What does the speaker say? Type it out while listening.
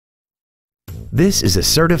This is a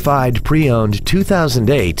certified pre-owned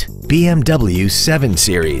 2008 BMW 7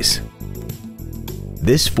 Series.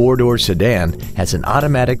 This four-door sedan has an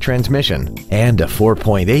automatic transmission and a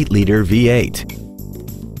 4.8-liter V8.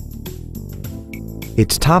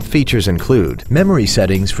 Its top features include memory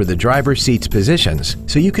settings for the driver's seat's positions,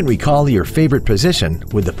 so you can recall your favorite position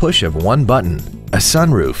with the push of one button, a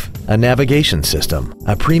sunroof, a navigation system,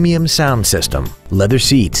 a premium sound system, leather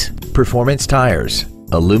seats, performance tires,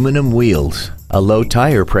 aluminum wheels, a low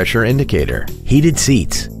tire pressure indicator, heated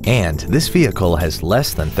seats, and this vehicle has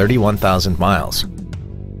less than 31,000 miles.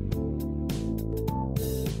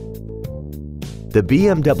 The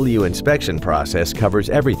BMW inspection process covers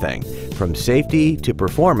everything from safety to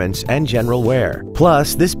performance and general wear.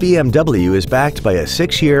 Plus, this BMW is backed by a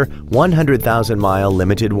 6-year, 100,000-mile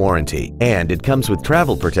limited warranty, and it comes with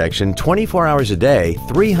travel protection 24 hours a day,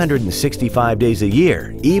 365 days a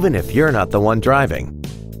year, even if you're not the one driving.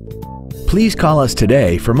 Please call us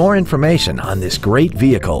today for more information on this great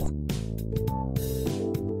vehicle.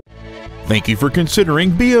 Thank you for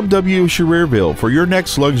considering BMW of Schererville for your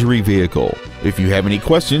next luxury vehicle. If you have any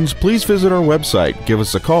questions, please visit our website, give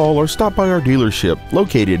us a call, or stop by our dealership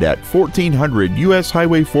located at 1400 US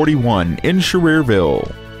Highway 41 in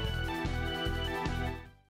Schererville.